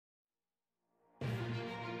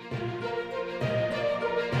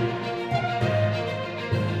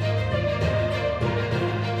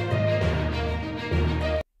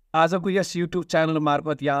आजको यस YouTube channel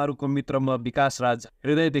मार्फत यहाँहरूको मित्र म विकास राज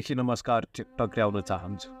हृदयदेखि नमस्कार टक्र्याउन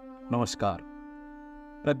चाहन्छु। नमस्कार।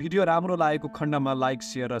 र भिडियो राम्रो लागेको खण्डमा लाइक,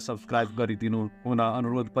 शेयर र सब्स्क्राइब गरिदिनु हुन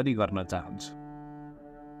अनुरोध पनि गर्न चाहन्छु।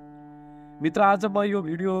 मित्र, आज म यो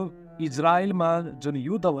भिडियो इजरायलमा जुन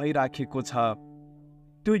युद्ध भइराखेको छ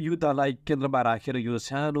त्यो युद्धलाई केन्द्रमा राखेर यो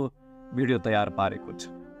सानो भिडियो तयार पारेको छु।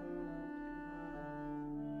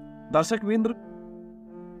 दर्शकवृन्द,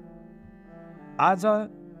 आज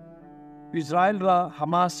इजरायल र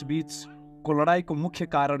हमास बीचको लडाईँको मुख्य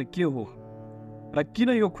कारण के हो र किन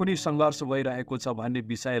यो खुनी सङ्घर्ष भइरहेको छ भन्ने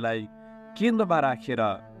विषयलाई केन्द्रमा राखेर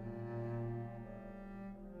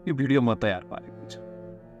यो भिडियो म तयार पारेको छु।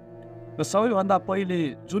 र सबैभन्दा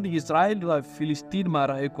पहिले जुन इजरायल र फिलिस्तिनमा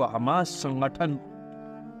रहेको हमास सङ्गठनको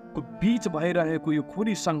बीच भइरहेको यो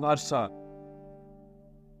खुनी सङ्घर्षको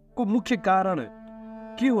मुख्य कारण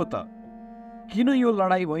के हो त, किन यो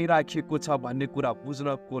लडाईँ भइराखेको छ भन्ने कुरा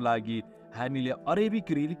बुझ्नको लागि हामीले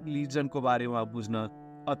अरेबिक रिलिजनको बारेमा बुझ्न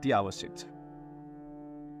अति आवश्यक छ।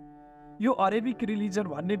 यो अरेबिक रिलिजन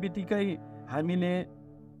भन्ने बित्तिकै हामीले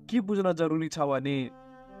के बुझ्न जरुरी छ भने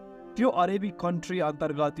त्यो अरेबिक कन्ट्री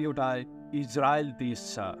अन्तर्गत एउटा इजरायल देश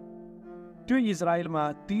छ। त्यो इजरायलमा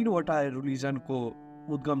 3वटा रिलिजनको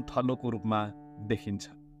उद्गम थलोको रूपमा देखिन्छ।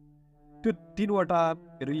 त्यो 3वटा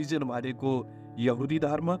रिलिजन भनेको यहुदी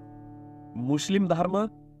धर्म, मुस्लिम धर्म,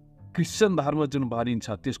 क्रिश्चियन धर्म जुन भनिन्छ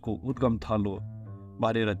त्यसको उद्गम थलो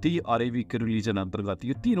भनेर ती अरेबिक रिलिजन अन्तर्गत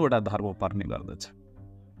यो 3वटा धर्म पर्ने गर्दछ।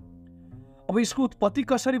 अब यसको उत्पत्ति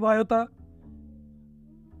कसरी भयो त?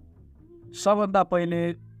 सबभन्दा पहिले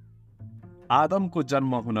आदमको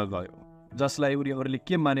जन्म हुन गयो, जसलाई उनीहरूले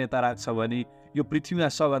के मान्यता राख्छ भने यो पृथ्वीमा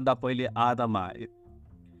सबभन्दा पहिले आदम आए।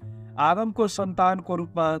 आदमको सन्तानको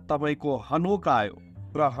रूपमा तपाईको हनोक आयो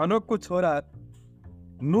र हनोकको छोरा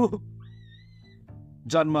नुह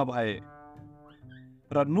जन्म भए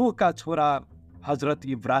र नुहका छोरा हजरत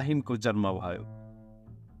इब्राहिमको जन्म भयो।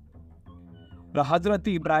 र हजरत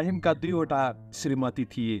इब्राहिमका 2वटा श्रीमती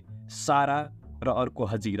थिए, सारा र अर्को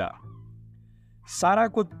हजिरा।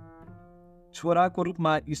 साराको छोराको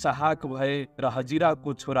रूपमा इसहाक भए र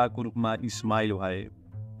हजिराको छोराको रूपमा इस्माइल भए।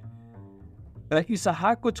 र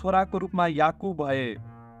इसहाकको छोराको रूपमा याकुब भए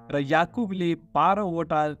र याकुबले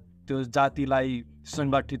 12वटा त्यो जातिलाई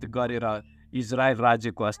सङ्गठित गरेर इजरायल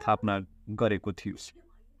राज्यको स्थापना गरेको थियो।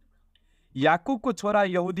 याकुबको छोरा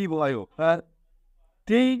यहुदी भयो र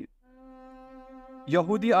त्यही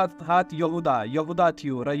यहुदी अर्थात् यहुदा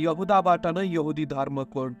थियो र यहुदाबाट नै यहुदी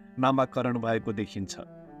धर्मको नामाकरण भएको देखिन्छ।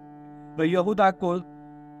 र यहुदाको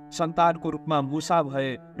सन्तानको रूपमा मुसा भए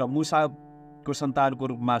र मुसाको सन्तानको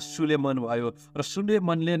रूपमा सुलेमान भयो र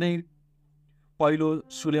सुलेमानले नै पहिलो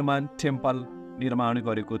सुलेमान टेम्पल निर्माण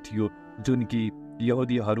गरेको थियो, जुन कि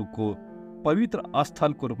यहुदीहरूको पवित्र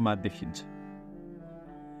स्थलको रूपमा देखिन्छ।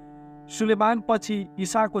 सुलेमान पछि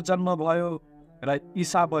ईसाको जन्म भयो र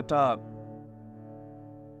ईसाबाट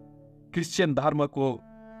क्रिश्चियन धर्मको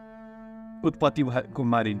उत्पत्ति भएको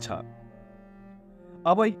मानिन्छ।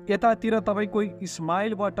 अब यतातिर तपाईको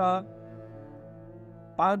इस्माइलबाट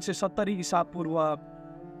 570 ईसा पूर्व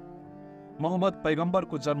मोहम्मद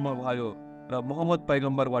पैगम्बरको जन्म भयो र मोहम्मद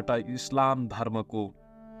पैगम्बरबाट इस्लाम धर्मको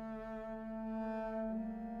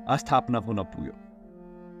स्थापना हुन पुग्यो।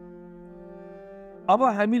 अब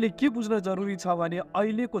हामीले के बुझ्न जरुरी छ भने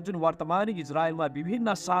अहिलेको जुन वर्तमान इजरायलमा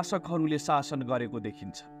विभिन्न शासकहरूले शासन गरेको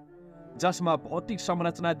देखिन्छ, जसमा भौतिक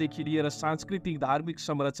संरचनादेखि लिएर सांस्कृतिक धार्मिक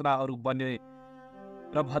संरचनाहरू बने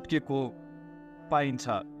र भत्केको पाइन्छ।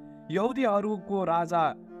 यहुदीहरूको राजा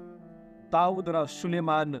दाउद र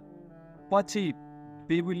सुलेमान पछि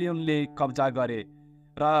बेबिलोनले कब्जा गरे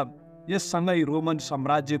र यससँगै रोमन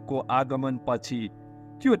साम्राज्यको आगमन पछि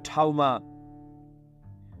त्यो ठाउँमा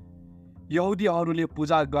यहुदीहरूले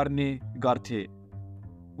पूजा गर्ने गर्थे।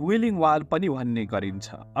 विलिङ वाल पनि भन्ने गरिन्छ,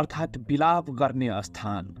 अर्थात् विलाप गर्ने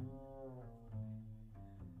स्थान।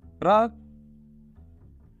 र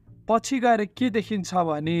पछि गएर के देखिन्छ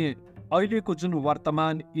भने अहिलेको जुन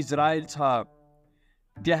वर्तमान इजरायल छ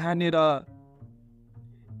त्यहाँनिर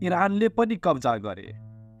इरानले पनि कब्जा गरे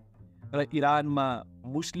र इरानमा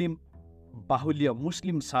मुस्लिम बाहुल्य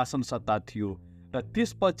मुस्लिम शासन सत्ता थियो। र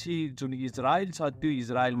त्यसपछि जुन इजरायल छ त्यो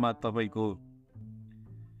इजरायलमा तपाईको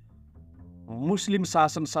मुस्लिम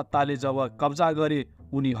शासन सत्ताले जब कब्जा गरे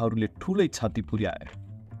उनीहरूले ठुलै क्षति पुर्याए,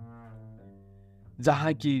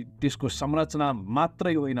 जहाँ कि त्यसको संरचना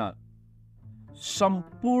मात्रै होइन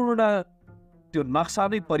सम्पूर्ण त्यो नक्सा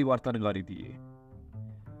नै परिवर्तन गरिदिए।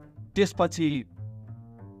 त्यसपछि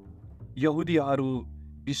यहुदीहरू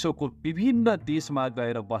विश्वको विभिन्न देशमा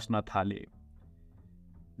गएर बस्न थाले,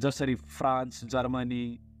 जसरी फ्रान्स, जर्मनी,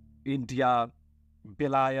 इन्डिया,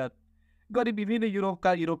 बेलायत गरी विभिन्न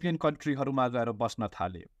युरोपियन कन्ट्रीहरूमा गएर बस्न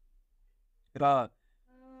थाले। र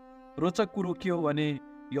रोचक कुरो के हो भने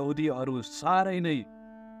यहुदीहरू साह्रै नै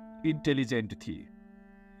इन्टेलिजेन्ट थिए।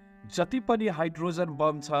 जति पनि हाइड्रोजन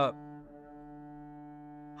बम छ,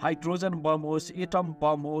 हाइड्रोजन बम होस्, एटम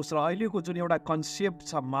बम होस्, र अहिलेको जुन एउटा कन्सेप्ट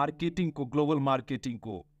छ मार्केटिङको, ग्लोबल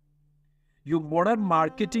मार्केटिङको, यो मोडर्न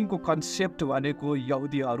मार्केटिङको कन्सेप्ट भनेको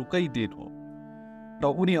यहुदीहरूकै देन हो। र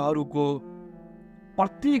उनीहरूको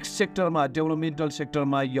प्रत्येक सेक्टरमा, डेभलपमेन्टल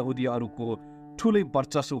सेक्टरमा यहुदीहरूको ठुलै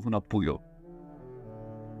वर्चस्व हुन पुग्यो।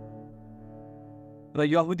 र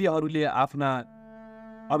यहुदीहरूले आफ्ना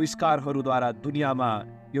आविष्कारहरूद्वारा दुनियाँमा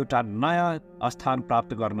एउटा नयाँ स्थान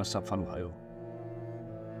प्राप्त गर्न सफल भयो।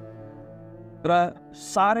 र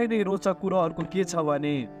साह्रै नै रोचक कुरोहरूको के छ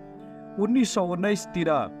भने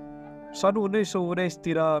 1919 सन्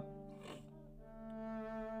 1919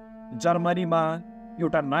 जर्मनीमा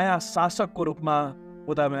एउटा नयाँ शासकको रूपमा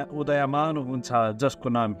उदयमान हुन्छ, जसको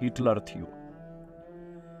नाम हिटलर थियो।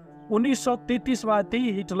 1933 मा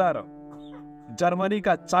त्यही हिटलर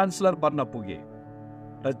जर्मनीका चान्सलर बन्न पुगे,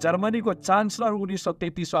 र जर्मनीको चान्सलर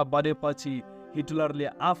 1933 मा बनेपछि हिटलरले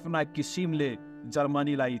आफ्ना किसिमले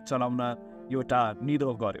जर्मनीलाई चलाउन एउटा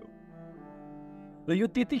निधो गर्यो। र यो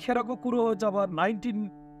त्यतिखेरको कुरो हो जब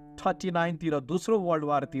 1939 तिर दोस्रो वर्ल्ड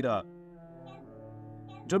वारतिर,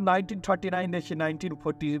 जुन 1939 देखि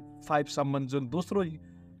 1945 सम्म जुन दोस्रो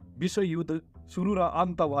विश्वयुद्ध सुरु र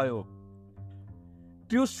अन्त भयो,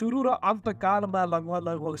 त्यो सुरु र अन्तकालमा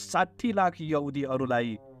लगभग 60 लाख यहुदीहरूलाई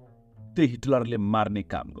त्यो हिटलरले मार्ने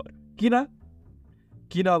काम गर्यो।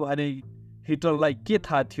 किनभने हिटलरलाई के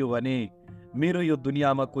थाहा थियो भने मेरो यो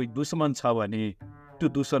दुनियाँमा कोही दुश्मन छ भने त्यो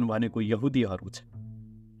दुश्मन भनेको यहुदीहरू छ।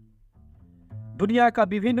 दुनियाँका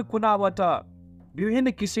विभिन्न कुनाबाट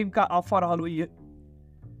विभिन्न किसिमका अफरहरू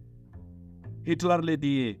हिटलरले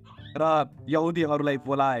दिए र यहुदीहरूलाई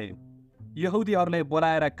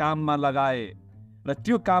बोलाएर काममा लगाए, र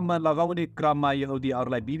त्यो काममा लगाउने क्रममा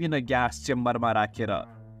यहुदीहरूलाई विभिन्न ग्यास चेम्बरमा राखेर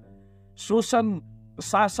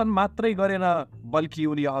शासन मात्रै गरेन, बल्कि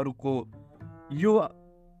उनीहरूको यो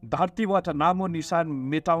धरतीबाट नामो निशान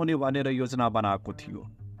मेटाउने भनेर योजना बनाएको थियो,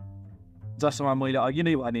 जसमा मैले अघि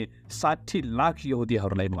नै भने 60 लाख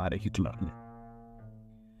यहुदीहरूलाई मारे हिटलरले।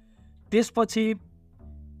 त्यसपछि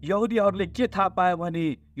यहुदीहरूले के थाहा पाए भने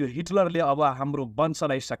यो हिटलरले अब हाम्रो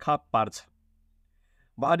वंशलाई सखाप पार्छ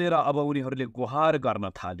भनेर अब उनीहरूले गुहार गर्न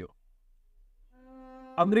थाल्यो।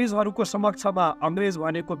 अंग्रेजहरूको समक्षमा, अंग्रेज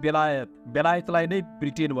भनेको बेलायतलाई नै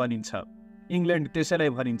ब्रिटेन भनिन्छ, इङ्ल्यान्ड त्यसैलाई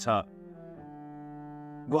भनिन्छ,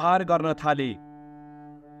 गुहार गर्न थाले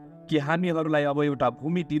कि हामीहरूलाई अब एउटा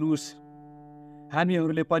भूमि दिनुस्,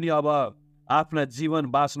 हामीहरूले पनि अब आफ्ना जीवन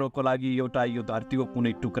बाँच्नको लागि एउटा यो धरतीको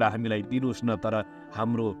कुनै टुक्रा हामीलाई दिनुस् न, तर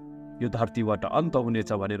हाम्रो यो धरतीबाट अन्त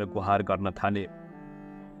हुनेछ भनेर गुहार गर्न थाले।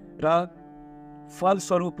 र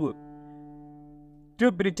फलस्वरूप त्यो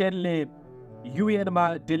ब्रिटेनले युएनमा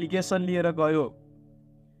डेलिगेसन लिएर गयो,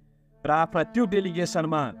 र आफ्ना त्यो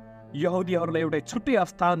डेलिगेसनमा यहुदीहरूलाई एउटा छुट्टै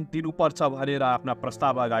स्थान दिनुपर्छ भनेर आफ्ना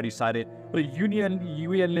प्रस्ताव अगाडि सारे, र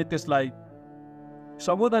युएनले त्यसलाई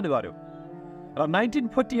सम्बोधन गर्यो। र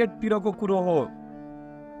 1948 तिरको कुरो हो,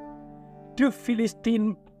 त्यो फिलिस्तिनमा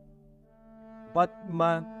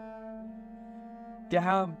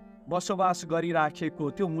त्यहाँ बसोबास गरिराखेको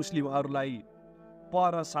त्यो मुस्लिमहरूलाई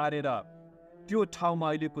पर सारेर त्यो ठाउँमा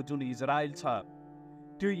अहिलेको जुन इजरायल छ,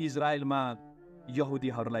 त्यो इजरायलमा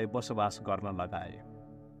यहुदीहरूलाई बसोबास गर्न लगाए।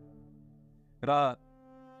 र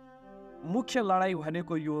मुख्य लडाई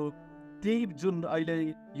भनेको यो त्यही जुन अहिले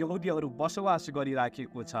यहुदीहरू बसोबास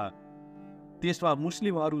गरिराखेको छ, त्यसमा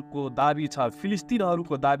मुस्लिमहरूको दाबी छ,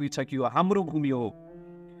 फिलिस्तिनहरूको दाबी छ कि यो हाम्रो भूमि हो,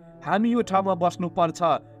 हामी यो ठाउँमा बस्नुपर्छ,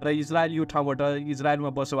 र इजरायलमा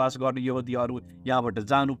बसोबास गर्ने यहुदीहरू यहाँबाट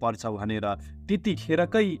जानुपर्छ भनेर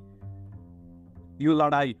त्यतिखेरकै यो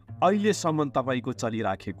लडाई अहिलेसम्म तपाईँको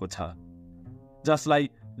चलिराखेको छ, जसलाई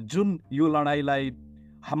जुन यो लडाईलाई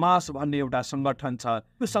हमास भन्ने एउटा संगठन छ,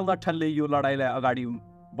 त्यो संगठनले यो लडाईलाई अगाडि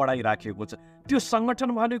बढाइराखेको छ। त्यो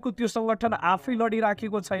संगठन भनेको त्यो संगठन आफै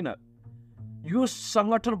लडिराखेको छैन, यो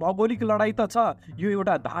संगठन भौगोलिक लडाई त छ, यो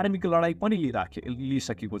एउटा धार्मिक लडाई पनि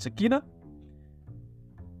लिइसकेको छ।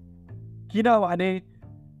 किनभने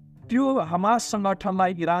त्यो हमास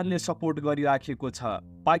संगठनलाई इरानले सपोर्ट गरिराखेको छ,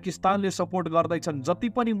 पाकिस्तानले सपोर्ट गर्दैछन्, जति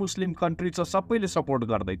पनि मुस्लिम कन्ट्री छ सबैले सपोर्ट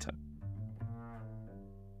गर्दैछ।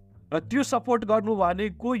 र त्यो सपोर्ट गर्नु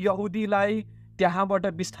भनेको यहुदीलाई त्यहाँबाट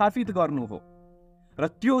विस्थापित गर्नु हो, र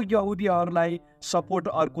त्यो यहुदीहरूलाई सपोर्ट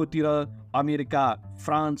अर्कोतिर अमेरिका,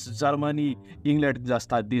 फ्रान्स, जर्मनी, इङ्ल्यान्ड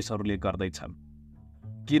जस्ता देशहरूले गर्दैछन्।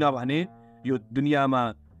 किनभने यो दुनियाँमा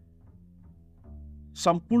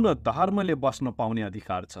सम्पूर्ण धर्मले बस्न पाउने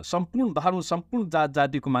अधिकार छ, सम्पूर्ण धर्म सम्पूर्ण जात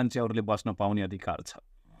जातिको मान्छेहरूले बस्न पाउने अधिकार छ।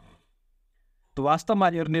 त वास्तवमा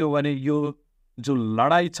हेर्ने हो भने यो जुन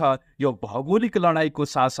लडाई छ यो भौगोलिक लडाईको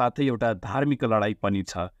साथसाथै एउटा धार्मिक लडाई पनि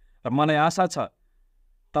छ। र मलाई आशा छ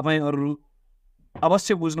तपाईहरू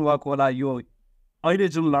अवश्य बुझ्नुभएको होला यो अहिले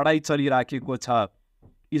जुन लडाई चलिराखेको छ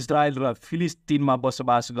इजरायल र फिलिस्तिनमा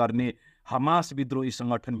बसोबास गर्ने हमास विद्रोही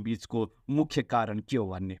संगठन बीचको मुख्य कारण के हो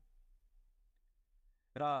भन्ने।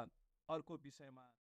 र अर्को विषयमा